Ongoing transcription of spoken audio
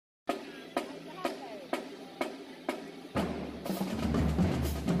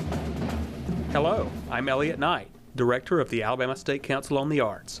Hello, I'm Elliot Knight, Director of the Alabama State Council on the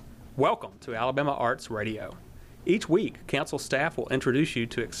Arts. Welcome to Alabama Arts Radio. Each week, Council staff will introduce you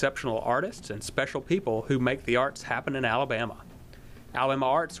to exceptional artists and special people who make the arts happen in Alabama. Alabama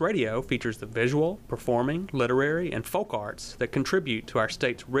Arts Radio features the visual, performing, literary, and folk arts that contribute to our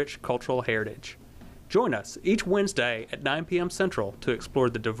state's rich cultural heritage. Join us each Wednesday at 9 p.m. Central to explore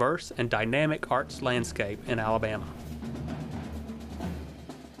the diverse and dynamic arts landscape in Alabama.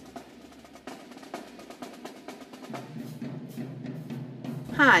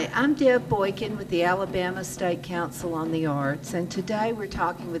 Hi, I'm Deb Boykin with the Alabama State Council on the Arts, and today we're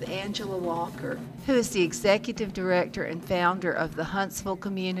talking with Angela Walker, who is the Executive Director and founder of the Huntsville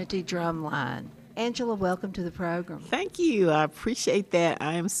Community Drumline. Angela, welcome to the program. Thank you. I appreciate that.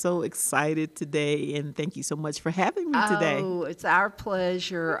 I am so excited today, and thank you so much for having me today. Oh, it's our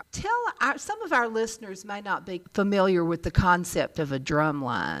pleasure. Some of our listeners may not be familiar with the concept of a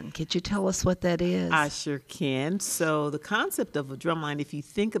drumline. Could you tell us what that is? I sure can. So the concept of a drumline, if you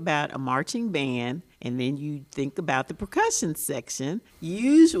think about a marching band, and then you think about the percussion section,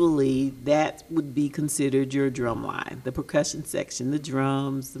 usually that would be considered your drum line. The percussion section, the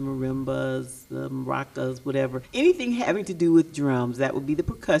drums, the marimbas, the maracas, whatever. Anything having to do with drums, that would be the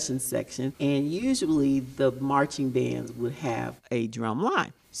percussion section. And usually the marching bands would have a drum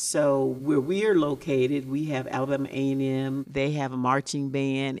line. So where we are located, we have Alabama A&M. They have a marching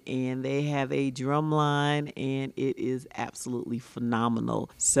band and they have a drum line, and it is absolutely phenomenal.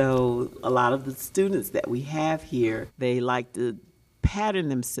 So a lot of the students that we have here, they like to pattern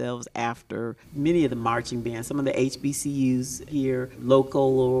themselves after many of the marching bands. Some of the HBCUs here,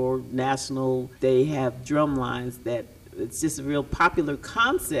 local or national, they have drum lines that it's just a real popular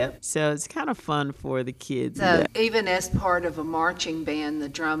concept. So it's kind of fun for the kids. So even as part of a marching band, the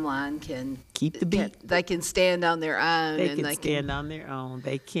drumline can keep the beat. They can stand on their own. They can stand on their own.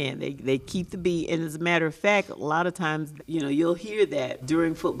 They can. They keep the beat. And as a matter of fact, a lot of times, you'll hear that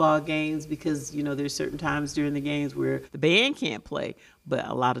during football games because, there's certain times during the games where the band can't play. But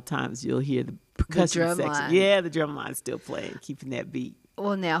a lot of times you'll hear the percussion section. Line. Yeah, the drum line's still playing, keeping that beat.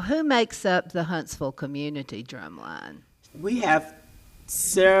 Well, now, who makes up the Huntsville Community Drumline? We have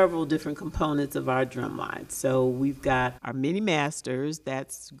several different components of our drum line. So we've got our mini masters,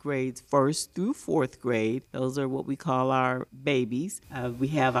 that's grades 1st through 4th grade. Those are what we call our babies. We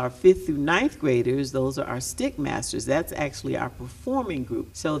have our 5th through 9th graders. Those are our stick masters. That's actually our performing group.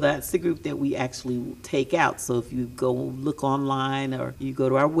 So that's the group that we actually take out. So if you go look online or you go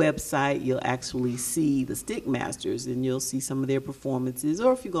to our website, you'll actually see the stick masters and you'll see some of their performances.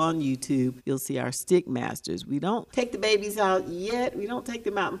 Or if you go on YouTube, you'll see our stick masters. We don't take the babies out yet. We don't take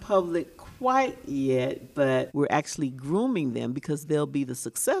them out in public quite yet, but we're actually grooming them because they'll be the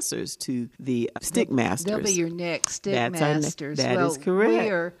successors to the stick masters. They'll be your next stick masters. That is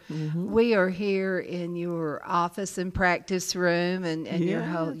correct. We are here in your office and practice room and your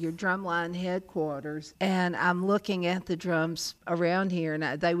drumline headquarters, and I'm looking at the drums around here,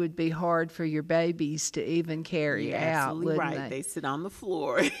 and they would be hard for your babies to even carry out, wouldn't right. They sit on the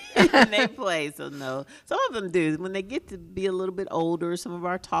floor and they play. So no, some of them do. When they get to be a little bit older, some of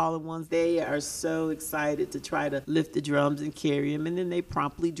our taller ones, they are so excited to try to lift the drums and carry them, and then they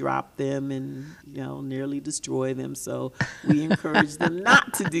promptly drop them and nearly destroy them. So we encourage them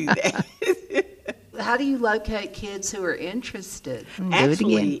not to do that. How do you locate kids who are interested?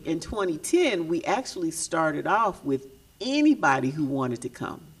 Actually, in 2010, we actually started off with anybody who wanted to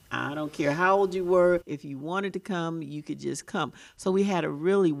come. I don't care how old you were. If you wanted to come, you could just come. So we had a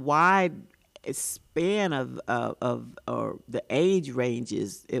really wide span of the age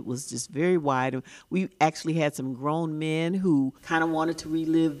ranges. It was just very wide. We actually had some grown men who kind of wanted to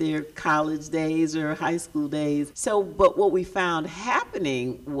relive their college days or high school days. So, but what we found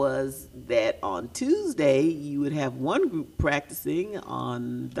happening was that on Tuesday, you would have one group practicing.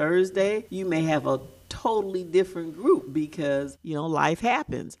 On Thursday, you may have a totally different group because life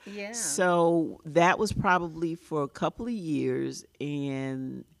happens. Yeah. So that was probably for a couple of years,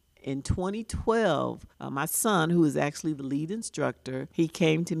 and in 2012, my son, who is actually the lead instructor, he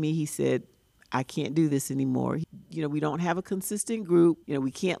came to me. He said, I can't do this anymore. We don't have a consistent group.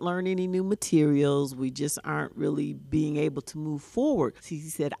 We can't learn any new materials. We just aren't really being able to move forward. So he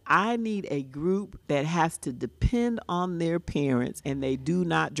said, I need a group that has to depend on their parents and they do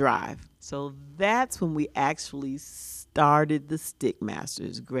not drive. So that's when we actually started the Stick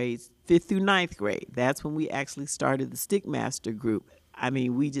Masters, grades 5th through 9th grade. That's when we actually started the Stick Master group. I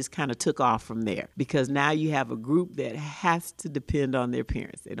mean, we just kind of took off from there because now you have a group that has to depend on their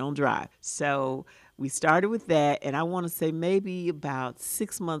parents. They don't drive. So we started with that, and I want to say maybe about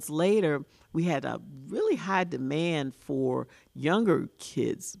 6 months later, we had a really high demand for younger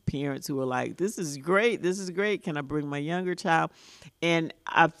kids, parents who were like, this is great, can I bring my younger child? And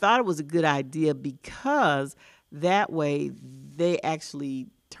I thought it was a good idea because that way they actually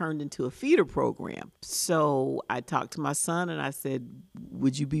turned into a feeder program. So I talked to my son and I said,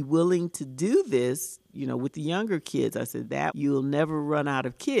 would you be willing to do this, with the younger kids? I said that you'll never run out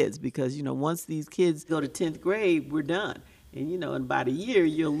of kids because, once these kids go to 10th grade, we're done. And, in about a year,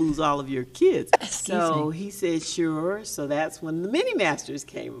 you'll lose all of your kids. So he said, sure. So that's when the Mini Masters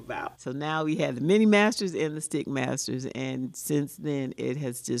came about. So now we have the Mini Masters and the Stick Masters. And since then, it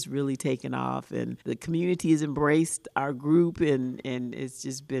has just really taken off. And the community has embraced our group. And it's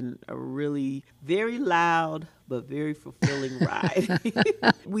just been a really very loud but very fulfilling ride.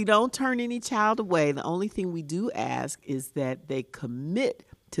 We don't turn any child away. The only thing we do ask is that they commit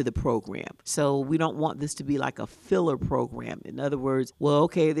to the program. So we don't want this to be like a filler program. In other words, well,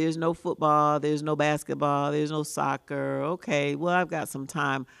 okay, there's no football, there's no basketball, there's no soccer. Okay, well, I've got some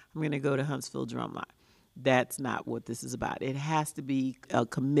time. I'm going to go to Huntsville Drumline. That's not what this is about. It has to be a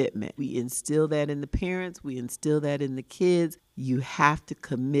commitment. We instill that in the parents. We instill that in the kids. You have to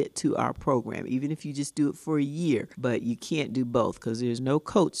commit to our program, even if you just do it for a year. But you can't do both because there's no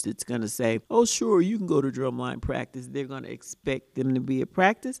coach that's going to say, oh, sure, you can go to drumline practice. They're going to expect them to be at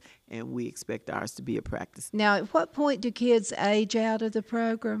practice, and we expect ours to be at practice. Now, at what point do kids age out of the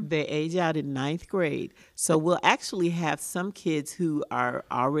program? They age out in 9th grade. So we'll actually have some kids who are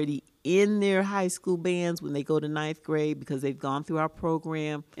already in their high school bands when they go to 9th grade because they've gone through our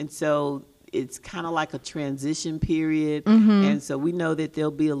program. And so it's kind of like a transition period. Mm-hmm. And so we know that there'll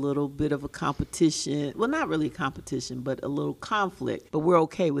be a little bit of a competition. Well, not really a competition, but a little conflict. But we're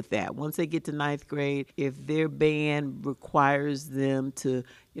okay with that. Once they get to 9th grade, if their band requires them to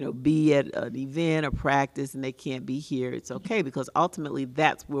be at an event or practice and they can't be here, it's okay because ultimately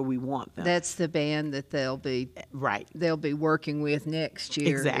that's where we want them. That's the band that they'll be working with next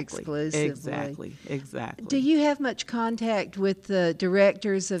year exclusively. Exactly. Do you have much contact with the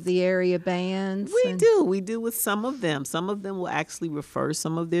directors of the area bands? We do. We do with some of them. Some of them will actually refer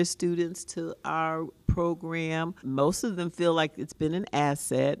some of their students to our program. Most of them feel like it's been an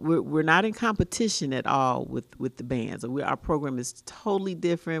asset. We're not in competition at all with the bands. Our program is totally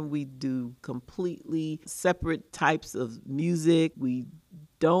different. We do completely separate types of music. We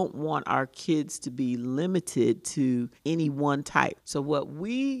don't want our kids to be limited to any one type. So what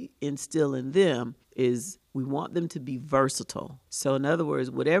we instill in them is we want them to be versatile. So in other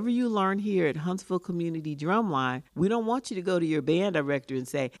words, whatever you learn here at Huntsville Community Drumline, we don't want you to go to your band director and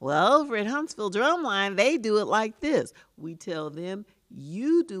say, well, over at Huntsville Drumline, they do it like this. We tell them,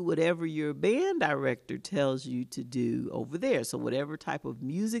 you do whatever your band director tells you to do over there. So whatever type of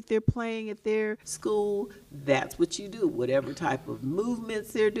music they're playing at their school, that's what you do. Whatever type of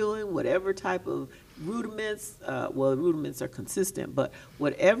movements they're doing, whatever type of rudiments, the rudiments are consistent, but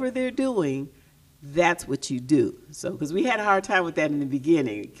whatever they're doing, that's what you do. So, because we had a hard time with that in the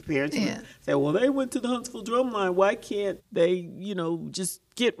beginning. Parents say, well, they went to the Huntsville Drumline. Why can't they, just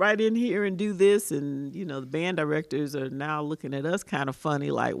get right in here and do this? And, the band directors are now looking at us kind of funny,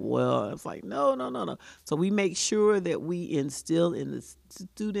 like, well, it's like, no. So we make sure that we instill in the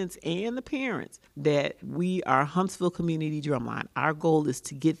students and the parents that we are Huntsville Community Drumline. Our goal is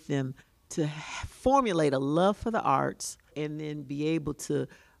to get them to formulate a love for the arts and then be able to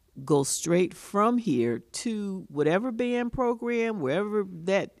go straight from here to whatever band program, wherever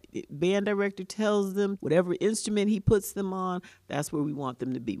that band director tells them, whatever instrument he puts them on, that's where we want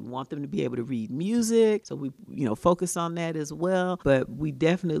them to be. We want them to be able to read music, so we focus on that as well. But we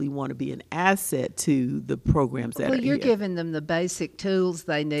definitely want to be an asset to the programs that are here. Well, you're giving them the basic tools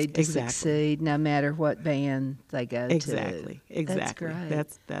they need to succeed, no matter what band they go to. Exactly. That's great.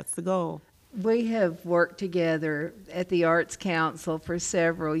 That's the goal. We have worked together at the Arts Council for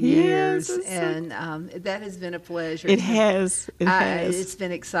several years, and that has been a pleasure. It has. It's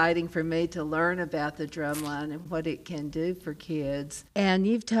been exciting for me to learn about the drumline and what it can do for kids. And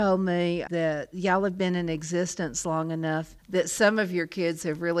you've told me that y'all have been in existence long enough that some of your kids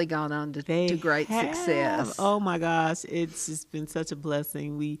have really gone on to great success. Oh my gosh, it's just been such a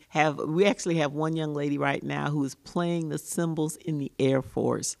blessing. We actually have one young lady right now who is playing the cymbals in the Air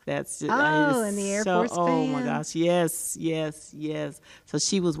Force. That's just in the Air Force band. Oh my gosh, yes. So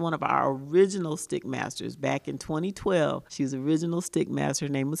she was one of our original stick masters back in 2012. She was original stick master.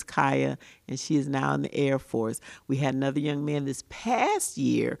 Her name was Kaya, and she is now in the Air Force. We had another young man this past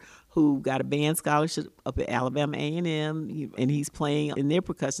year who got a band scholarship up at Alabama A&M, and he's playing in their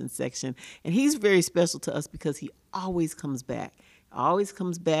percussion section. And he's very special to us because he always comes back. always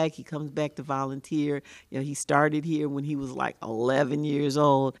comes back. He comes back to volunteer. He started here when he was like 11 years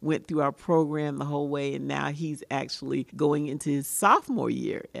old, went through our program the whole way, and now he's actually going into his sophomore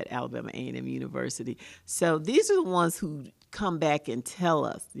year at Alabama A&M University. So these are the ones who come back and tell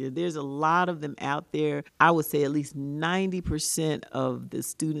us. There's a lot of them out there. I would say at least 90% of the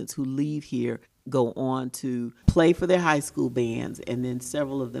students who leave here go on to play for their high school bands, and then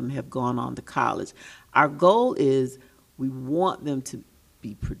several of them have gone on to college. Our goal is we want them to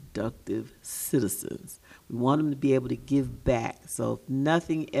be productive citizens. We want them to be able to give back. So if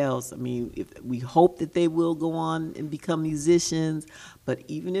nothing else, if we hope that they will go on and become musicians, but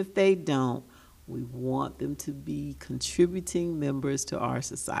even if they don't, we want them to be contributing members to our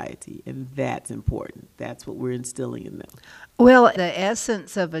society, and that's important. That's what we're instilling in them. Well, the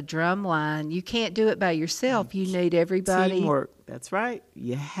essence of a drum line, you can't do it by yourself. You need everybody. Teamwork, that's right.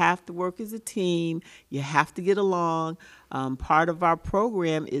 You have to work as a team. You have to get along. Part of our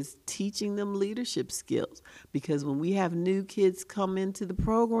program is teaching them leadership skills, because when we have new kids come into the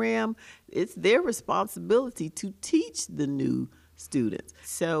program, it's their responsibility to teach the new students.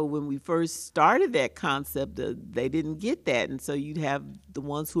 So when we first started that concept, they didn't get that. And so you'd have the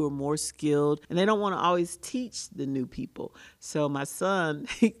ones who are more skilled, and they don't want to always teach the new people. So my son,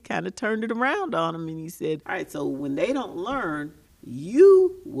 he kind of turned it around on him, and he said, all right, so when they don't learn,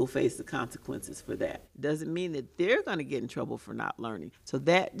 you will face the consequences for that. It doesn't mean that they're going to get in trouble for not learning. So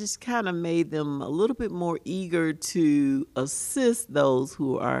that just kind of made them a little bit more eager to assist those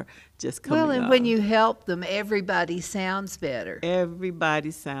who are just coming up. Well, and when you help them, everybody sounds better. Everybody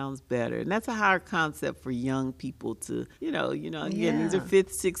sounds better. And that's a hard concept for young people to, again, these are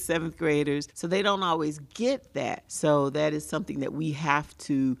 5th, 6th, 7th graders, so they don't always get that. So that is something that we have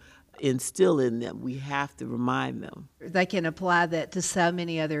to instill in them. We have to remind them. They can apply that to so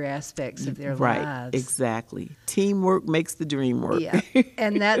many other aspects of their lives. Right, exactly. Teamwork makes the dream work. Yeah,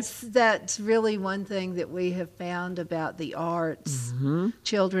 and that's really one thing that we have found about the arts,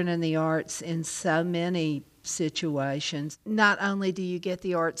 children in the arts in so many situations. Not only do you get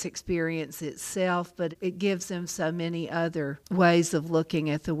the arts experience itself, but it gives them so many other ways of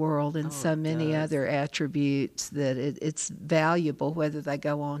looking at the world and so many other attributes that it's valuable whether they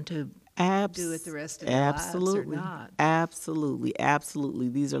go on to do it the rest of their lives or not. Absolutely.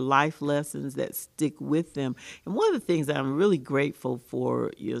 These are life lessons that stick with them. And one of the things that I'm really grateful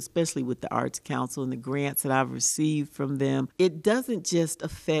for, especially with the Arts Council and the grants that I've received from them, it doesn't just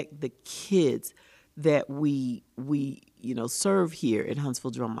affect the kids that we serve here at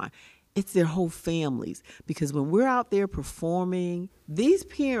Huntsville Drumline. It's their whole families, because when we're out there performing, these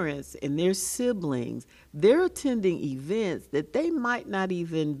parents and their siblings, they're attending events that they might not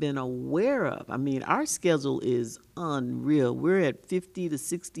even been aware of. Our schedule is unreal. We're at 50 to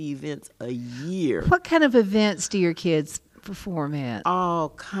 60 events a year. What kind of events do your kids perform at? All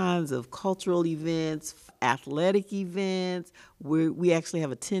kinds of cultural events, athletic events. We actually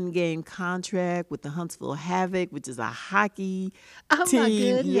have a 10-game contract with the Huntsville Havoc, which is a hockey team. My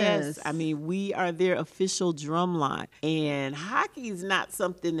goodness. Yes, we are their official drum line. And hockey is not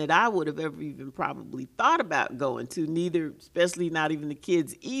something that I would have ever even probably thought about going to, neither, especially not even the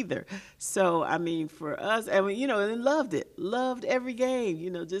kids either. So, for us, and loved it. Loved every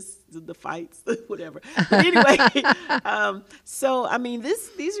game, just the fights, whatever. But anyway,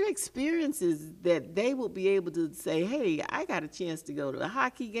 these are experiences that they will be able to say, hey, I got a chance to go to a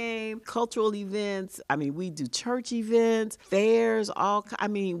hockey game, cultural events. We do church events, fairs,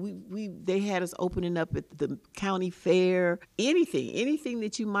 they had us opening up at the county fair, anything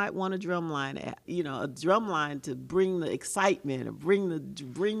that you might want a drumline at, a drumline to bring the excitement or bring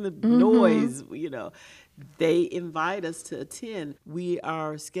the noise, They invite us to attend. We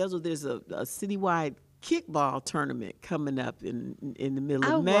are scheduled, there's a citywide kickball tournament coming up in the middle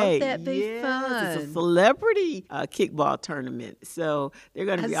of May. Won't that be fun? It's a celebrity kickball tournament. So they're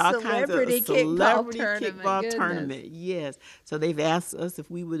going to be all kinds of celebrity kickball tournament. Yes. So they've asked us if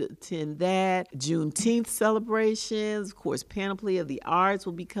we would attend that. Juneteenth celebrations, of course, Panoply of the Arts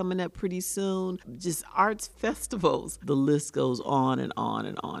will be coming up pretty soon. Just arts festivals. The list goes on and on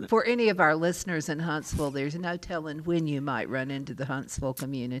and on. For any of our listeners in Huntsville, there's no telling when you might run into the Huntsville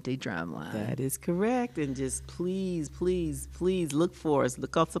Community Drumline. That is correct. And just please look for us.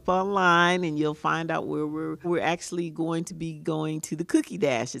 Look us up online, and you'll find out where we're actually going to be going to the Cookie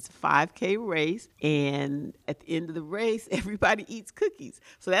Dash. It's a 5K race, and at the end of the race, everybody eats cookies.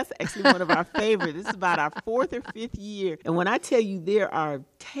 So that's actually one of our favorites. This is about our 4th or 5th year. And when I tell you there are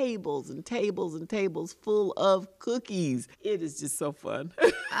tables and tables and tables full of cookies, it is just so fun.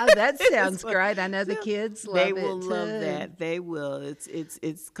 Oh, that sounds great. I know the kids love it too. They will love that. They will.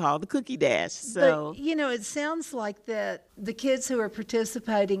 It's called the Cookie Dash. So. It sounds like that the kids who are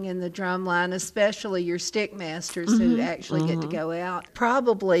participating in the drum line, especially your stick masters who actually get to go out,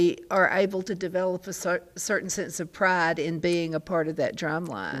 probably are able to develop a certain sense of pride in being a part of that drum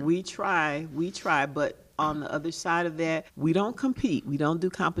line. We try, but on the other side of that, we don't compete. We don't do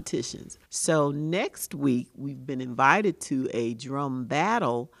competitions. So next week, we've been invited to a drum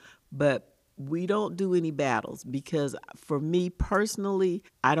battle, but we don't do any battles because for me personally,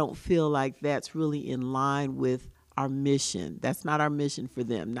 I don't feel like that's really in line with our mission. That's not our mission for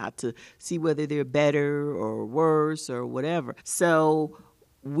them, not to see whether they're better or worse or whatever. So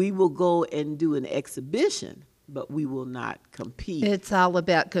we will go and do an exhibition, but we will not compete. It's all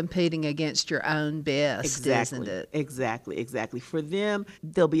about competing against your own best, isn't it? Exactly. For them,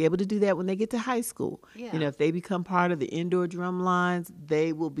 they'll be able to do that when they get to high school. Yeah. If they become part of the indoor drum lines,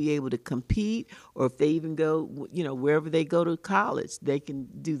 they will be able to compete, or if they even go, wherever they go to college, they can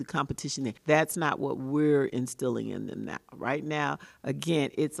do the competition there. That's not what we're instilling in them now. Right now,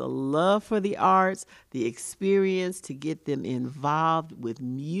 again, it's a love for the arts, the experience to get them involved with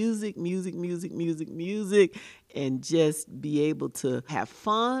music, and just be able to have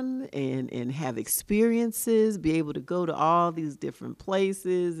fun and have experiences, be able to go to all these different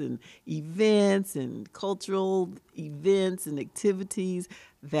places and events and cultural events and activities.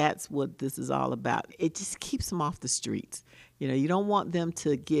 That's what this is all about. It just keeps them off the streets. You don't want them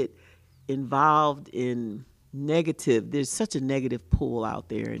to get involved in negative. There's such a negative pull out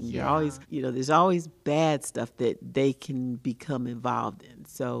there, and you're always, there's always bad stuff that they can become involved in.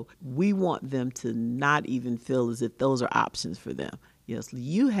 So we want them to not even feel as if those are options for them. So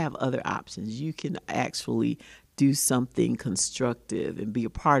you have other options. You can actually do something constructive and be a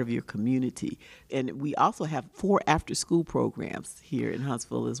part of your community. And we also have 4 after-school programs here in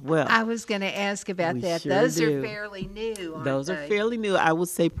Huntsville as well. I was going to ask about that. Sure Those do. are fairly new, aren't Those they? are fairly new. I would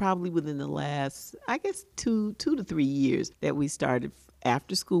say probably within the last, 2 to 3 years that we started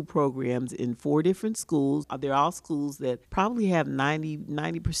after-school programs in 4 different schools. They're all schools that probably have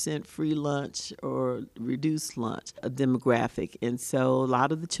 90% free lunch or reduced lunch, a demographic. And so a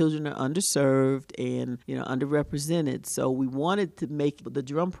lot of the children are underserved and, underrepresented. So we wanted to make the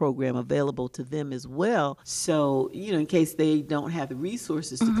drum program available to them as well. So, in case they don't have the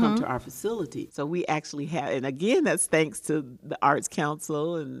resources to come to our facility. So we actually have, and again, that's thanks to the Arts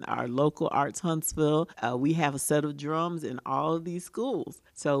Council and our local Arts Huntsville. We have a set of drums in all of these schools.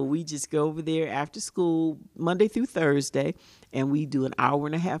 So we just go over there after school, Monday through Thursday, and we do an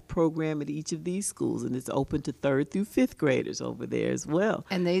hour-and-a-half program at each of these schools, and it's open to 3rd through 5th graders over there as well.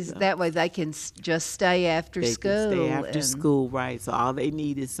 And that way they can just stay after school. They can stay after school, right. So all they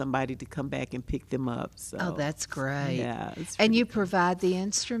need is somebody to come back and pick them up. So, oh, that's great. Yeah. And you provide the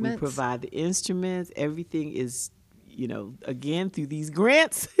instruments? We provide the instruments. Everything is again, through these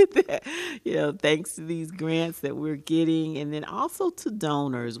grants, thanks to these grants that we're getting, and then also to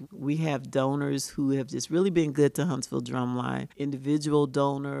donors. We have donors who have just really been good to Huntsville Drumline, individual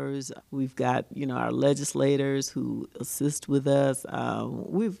donors. We've got, our legislators who assist with us.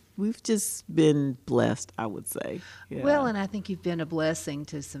 We've just been blessed, I would say. Yeah. Well, and I think you've been a blessing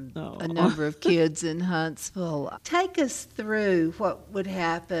to a number of kids in Huntsville. Take us through what would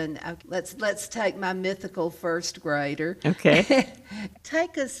happen. Let's take my mythical first grader. Okay.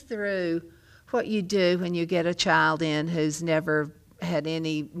 Take us through what you do when you get a child in who's never had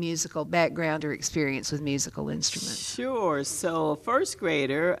any musical background or experience with musical instruments. Sure. So a first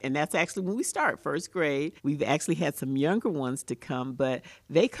grader, and that's actually when we start first grade, we've actually had some younger ones to come, but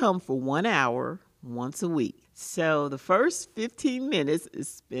they come for 1 hour once a week. So the first 15 minutes is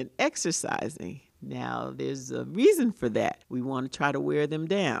spent exercising. Now, there's a reason for that. We want to try to wear them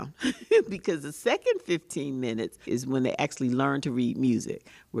down because the second 15 minutes is when they actually learn to read music.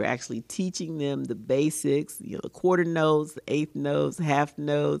 We're actually teaching them the basics, the quarter notes, the eighth notes, half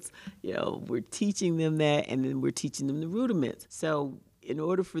notes. We're teaching them that, and then we're teaching them the rudiments. So in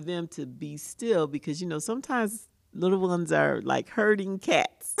order for them to be still, because, sometimes little ones are like herding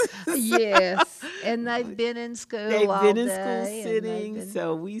cats. Yes, and they've been in school all day. They've been in school sitting,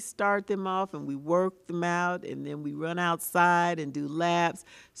 so we start them off and we work them out, and then we run outside and do laps.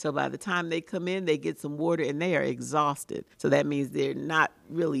 So by the time they come in, they get some water, and they are exhausted. So that means they're not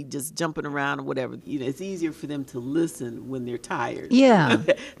really just jumping around or whatever. It's easier for them to listen when they're tired. Yeah.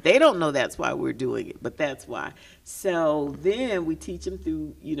 They don't know that's why we're doing it, but that's why. So then we teach them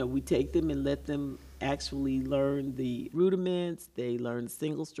through, we take them and let them actually learn the rudiments. They learn the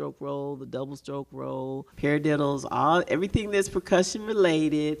single stroke roll, the double stroke roll, paradiddles, everything that's percussion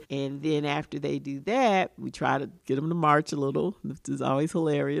related. And then after they do that, we try to get them to march a little. This is always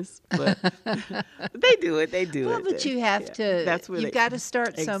hilarious, but they do it. Well, but you have to. That's where you've got to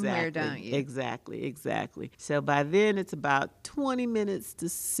start somewhere, don't you? Exactly. So by then it's about 20 minutes to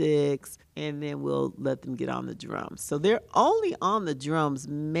 6, and then we'll let them get on the drums. So they're only on the drums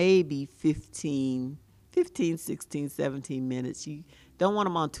maybe 15, 16, 17 minutes. You don't want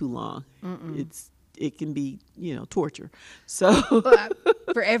them on too long. It can be, torture. So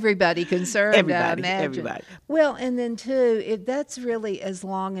for everybody concerned, I imagine. Everybody. Well, and then too, that's really as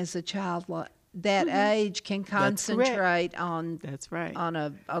long as a child that age can concentrate on. That's right.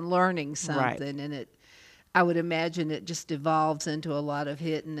 On learning something, right. And I would imagine it just evolves into a lot of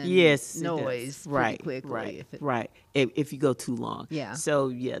hitting and noise pretty quickly. If you go too long. Yeah. So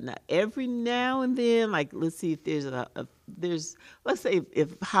now every now and then, like let's see if let's say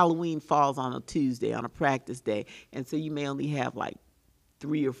if Halloween falls on a Tuesday on a practice day, and so you may only have like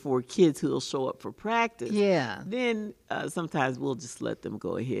 3 or 4 kids who'll show up for practice. Yeah. Then sometimes we'll just let them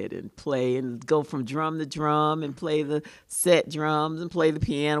go ahead and play and go from drum to drum and play the set drums and play the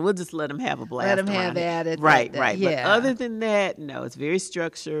piano. We'll just let them have a blast. Let them have at it. Right. Yeah. But other than that, no, it's very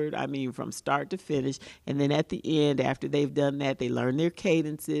structured. I mean, from start to finish. And then at the end, after they've done that, they learn their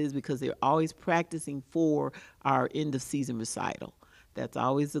cadences because they're always practicing for our end of season recital. That's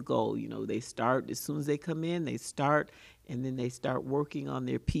always the goal. They start as soon as they come in, they start, and then they start working on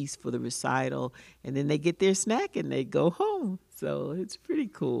their piece for the recital, and then they get their snack and they go home. So it's pretty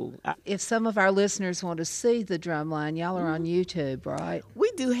cool. If some of our listeners want to see the Drumline, y'all are on YouTube, right?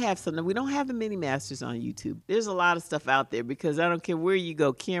 We do have some. We don't have the mini masters on YouTube. There's a lot of stuff out there because I don't care where you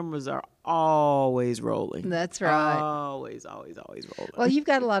go, cameras are always rolling. That's right. Always rolling. Well, you've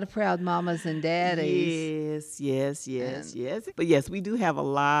got a lot of proud mamas and daddies. Yes. But yes, we do have a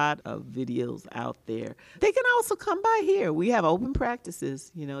lot of videos out there. They can also come by here. We have open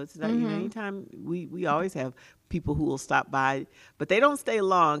practices. It's not anytime. We always have people who will stop by, but they don't stay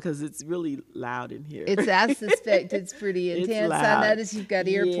long because it's really loud in here. I suspect it's pretty intense. I notice you've got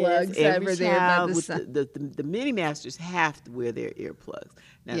earplugs over there by the side. The mini masters have to wear their earplugs.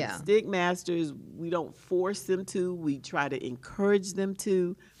 Now, the stick masters, we don't force them to. We try to encourage them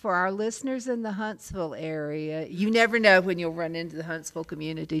to. For our listeners in the Huntsville area, you never know when you'll run into the Huntsville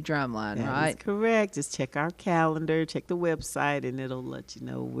Community Drumline, right? That's correct. Just check our calendar, check the website, and it'll let you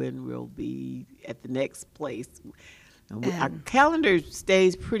know when we'll be at the next place. Our calendar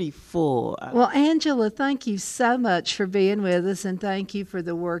stays pretty full. Well, Angela, thank you so much for being with us, and thank you for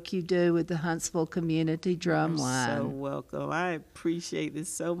the work you do with the Huntsville Community Drumline. You're so welcome. I appreciate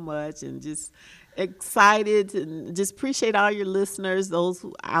this so much, and just excited, and just appreciate all your listeners, those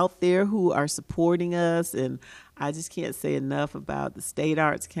out there who are supporting us. And I just can't say enough about the State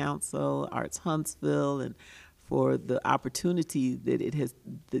Arts Council, Arts Huntsville, and for the opportunity that it has,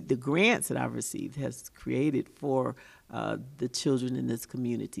 the grants that I've received has created for the children in this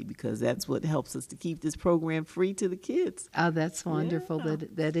community, because that's what helps us to keep this program free to the kids. Oh, that's wonderful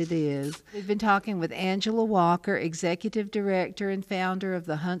that it is. We've been talking with Angela Walker, Executive Director and founder of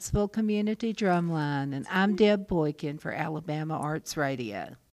the Huntsville Community Drumline, and I'm Deb Boykin for Alabama Arts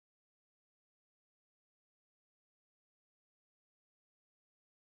Radio.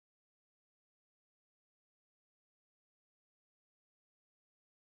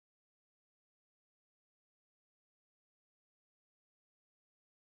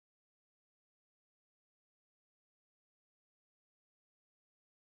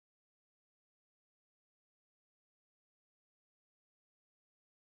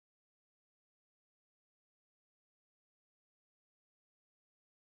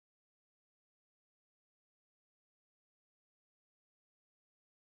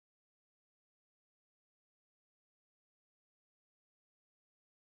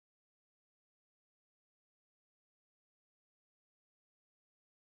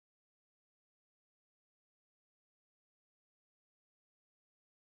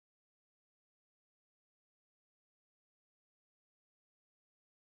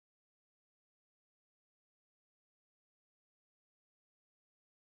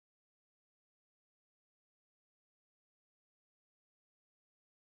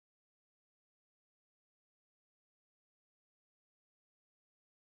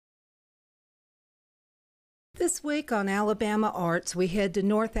 This week on Alabama Arts, we head to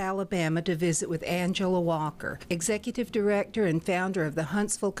North Alabama to visit with Angela Walker, Executive Director and founder of the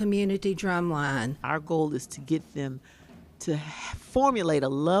Huntsville Community Drumline. Our goal is to get them to formulate a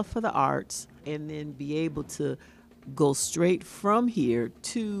love for the arts and then be able to go straight from here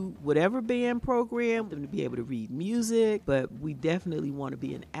to whatever band program, them to be able to read music, but we definitely want to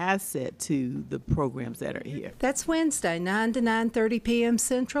be an asset to the programs that are here. That's Wednesday, 9 to 9:30 p.m.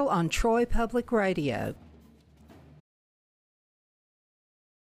 Central on Troy Public Radio.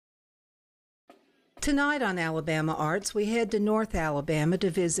 Tonight on Alabama Arts, we head to North Alabama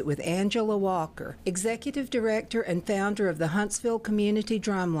to visit with Angela Walker, Executive Director and founder of the Huntsville Community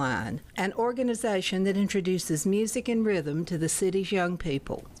Drumline, an organization that introduces music and rhythm to the city's young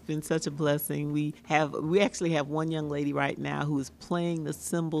people. It's been such a blessing. We actually have one young lady right now who is playing the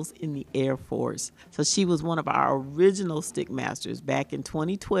cymbals in the Air Force. So she was one of our original stick masters back in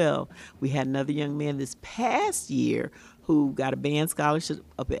 2012. We had another young man this past year who got a band scholarship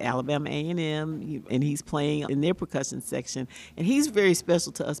up at Alabama A&M, and he's playing in their percussion section. And he's very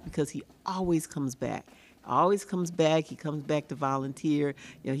special to us because he always comes back. He comes back to volunteer.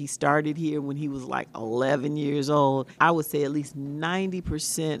 He started here when he was like 11 years old. I would say at least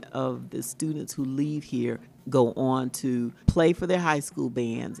 90% of the students who leave here go on to play for their high school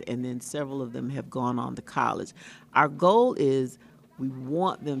bands, and then several of them have gone on to college. Our goal is we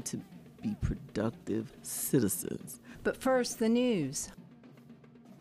want them to be productive citizens. But first, the news.